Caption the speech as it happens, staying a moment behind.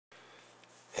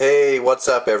Hey, what's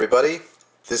up everybody?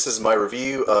 This is my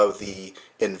review of the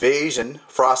Invasion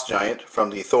Frost Giant from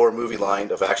the Thor movie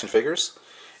line of action figures.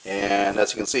 And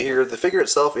as you can see here, the figure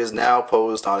itself is now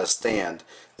posed on a stand.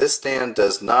 This stand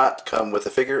does not come with the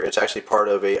figure, it's actually part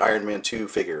of a Iron Man 2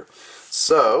 figure.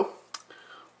 So,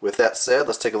 with that said,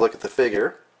 let's take a look at the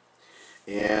figure.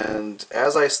 And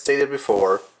as I stated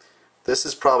before, this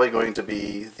is probably going to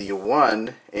be the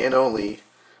one and only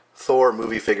Thor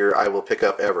movie figure I will pick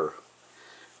up ever.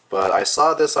 But I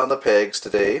saw this on the pegs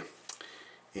today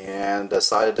and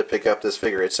decided to pick up this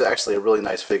figure. It's actually a really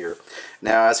nice figure.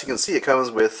 Now, as you can see, it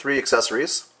comes with 3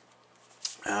 accessories.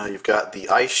 You've got the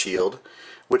ice shield,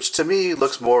 which to me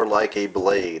looks more like a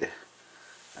blade.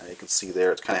 You can see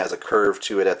there it kind of has a curve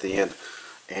to it at the end.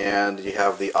 And you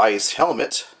have the ice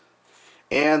helmet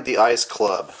and the ice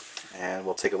club. And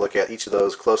we'll take a look at each of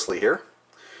those closely here.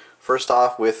 First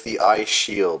off with the ice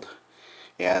shield.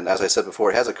 And as I said before,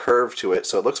 it has a curve to it,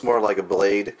 so it looks more like a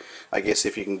blade. I guess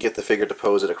if you can get the figure to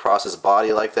pose it across his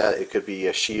body like that, it could be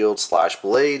a shield slash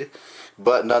blade.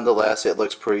 But nonetheless, it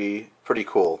looks pretty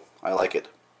cool. I like it.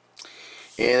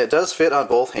 And it does fit on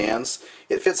both hands.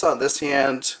 It fits on this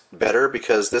hand better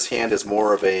because this hand is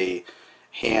more of a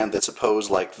hand that's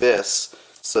posed like this,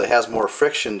 so it has more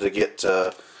friction to get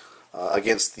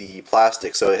against the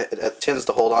plastic, so it tends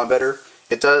to hold on better.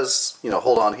 It does,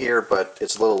 hold on here, but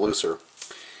it's a little looser.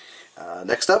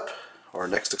 Next up, or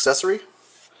next accessory,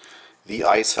 the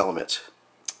ice helmet.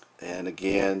 And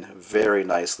again, very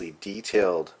nicely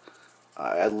detailed.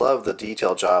 I love the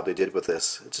detail job they did with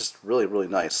this. It's just really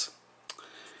nice.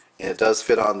 And it does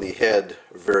fit on the head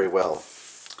very well.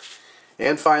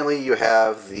 And finally, you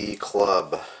have the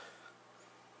club.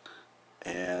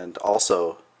 And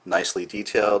also nicely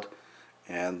detailed.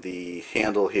 And the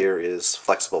handle here is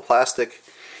flexible plastic.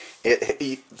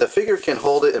 The figure can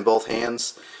hold it in both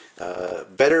hands.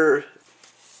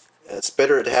 It's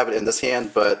better to have it in this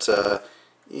hand, but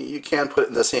you can put it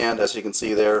in this hand, as you can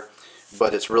see there,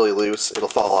 but it's really loose. It'll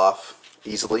fall off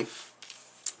easily.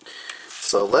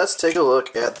 So let's take a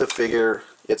look at the figure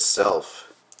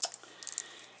itself.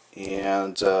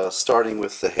 And starting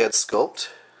with the head sculpt,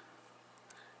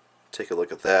 take a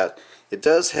look at that. It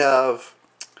does have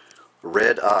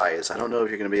red eyes. I don't know if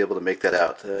you're going to be able to make that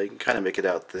out. You can kind of make it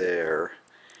out there.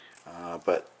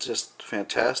 But just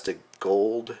fantastic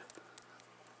gold.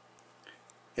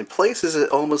 In places it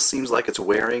almost seems like it's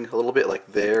wearing a little bit,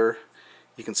 like there.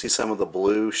 You can see some of the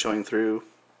blue showing through.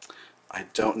 I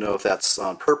don't know if that's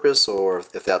on purpose or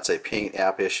if that's a paint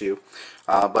app issue.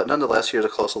 But nonetheless, here's a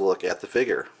closer look at the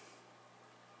figure.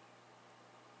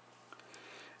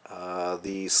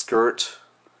 The skirt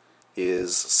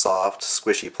is soft,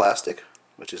 squishy plastic,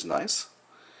 which is nice.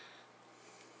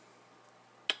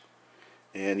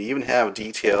 And you even have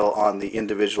detail on the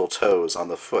individual toes on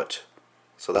the foot,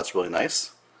 so that's really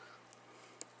nice.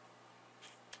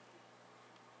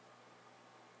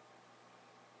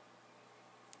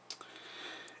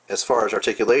 As far as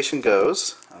articulation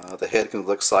goes, the head can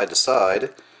look side to side,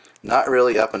 not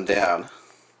really up and down,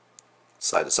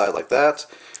 side to side like that.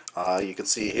 You can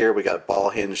see here we got ball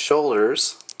hinge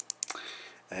shoulders,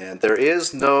 and there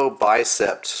is no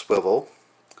bicep swivel.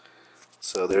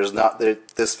 So there's not,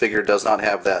 this figure does not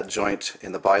have that joint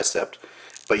in the bicep,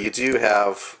 but you do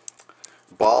have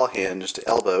ball hinged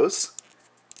elbows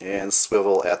and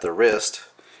swivel at the wrist,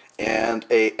 and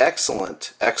a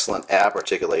excellent ab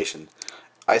articulation.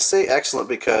 I say excellent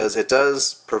because it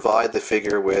does provide the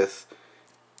figure with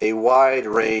a wide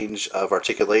range of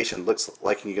articulation. Looks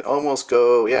like you can almost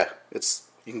go, you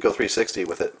can go 360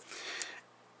 with it.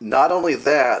 Not only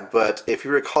that, but if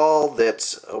you recall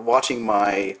that watching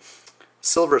my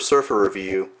Silver Surfer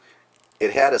review,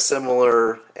 it had a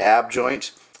similar ab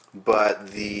joint,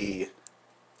 but the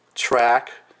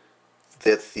track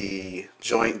that the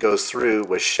joint goes through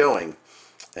was showing,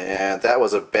 and that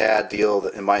was a bad deal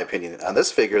in my opinion. On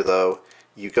this figure though,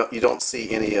 you don't see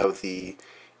any of the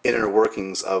inner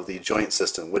workings of the joint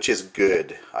system, which is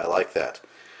good. I like that.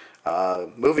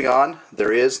 Moving on,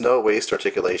 there is no waist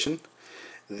articulation.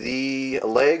 The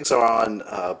legs are on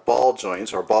ball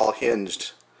joints, or ball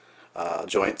hinged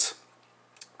joints.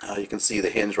 You can see the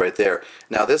hinge right there.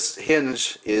 Now this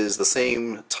hinge is the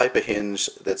same type of hinge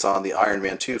that's on the Iron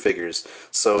Man 2 figures,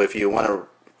 so if you want to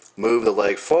move the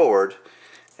leg forward,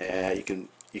 you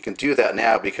can do that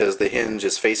now because the hinge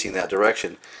is facing that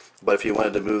direction. But if you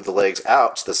wanted to move the legs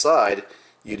out to the side,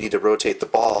 you need to rotate the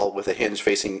ball with the hinge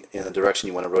facing in the direction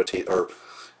you want to rotate, or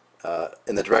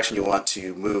in the direction you want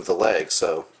to move the leg.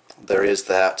 So there is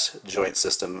that joint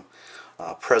system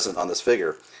present on this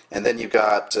figure. And then you've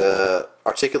got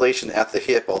articulation at the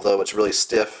hip, although it's really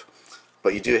stiff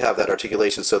but you do have that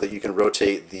articulation so that you can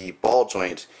rotate the ball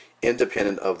joint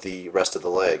independent of the rest of the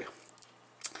leg.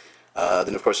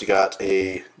 Then of course you got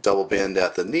a double bend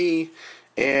at the knee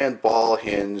and ball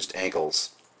hinged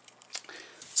ankles.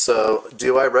 So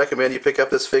do I recommend you pick up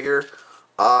this figure?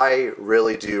 I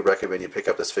really do recommend you pick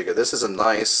up this figure. This is a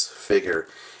nice figure,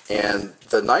 and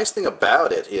the nice thing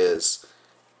about it is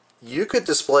you could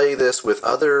display this with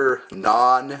other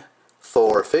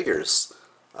non-Thor figures,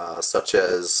 such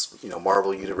as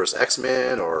Marvel Universe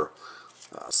X-Men or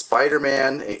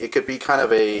Spider-Man. It could be kind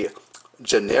of a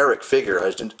generic figure,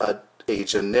 a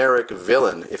generic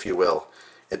villain, if you will.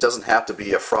 It doesn't have to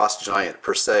be a frost giant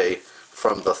per se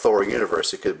from the Thor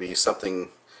universe. It could be something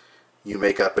you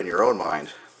make up in your own mind.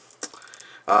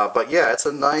 But yeah, it's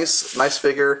a nice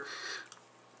figure.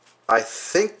 I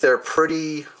think they're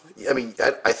pretty. I mean,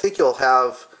 I think you'll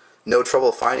have no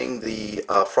trouble finding the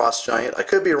frost giant. I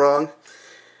could be wrong.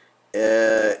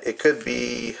 It could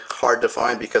be hard to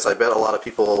find because I bet a lot of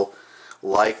people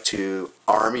like to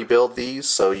army build these,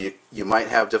 so you might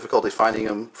have difficulty finding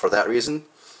them for that reason.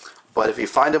 But if you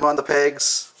find them on the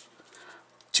pegs,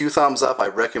 2 thumbs up. I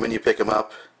recommend you pick them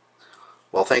up.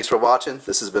 Well, thanks for watching.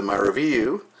 This has been my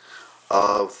review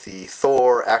of the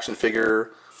Thor action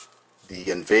figure,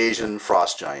 the Invasion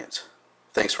Frost Giant.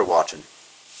 Thanks for watching.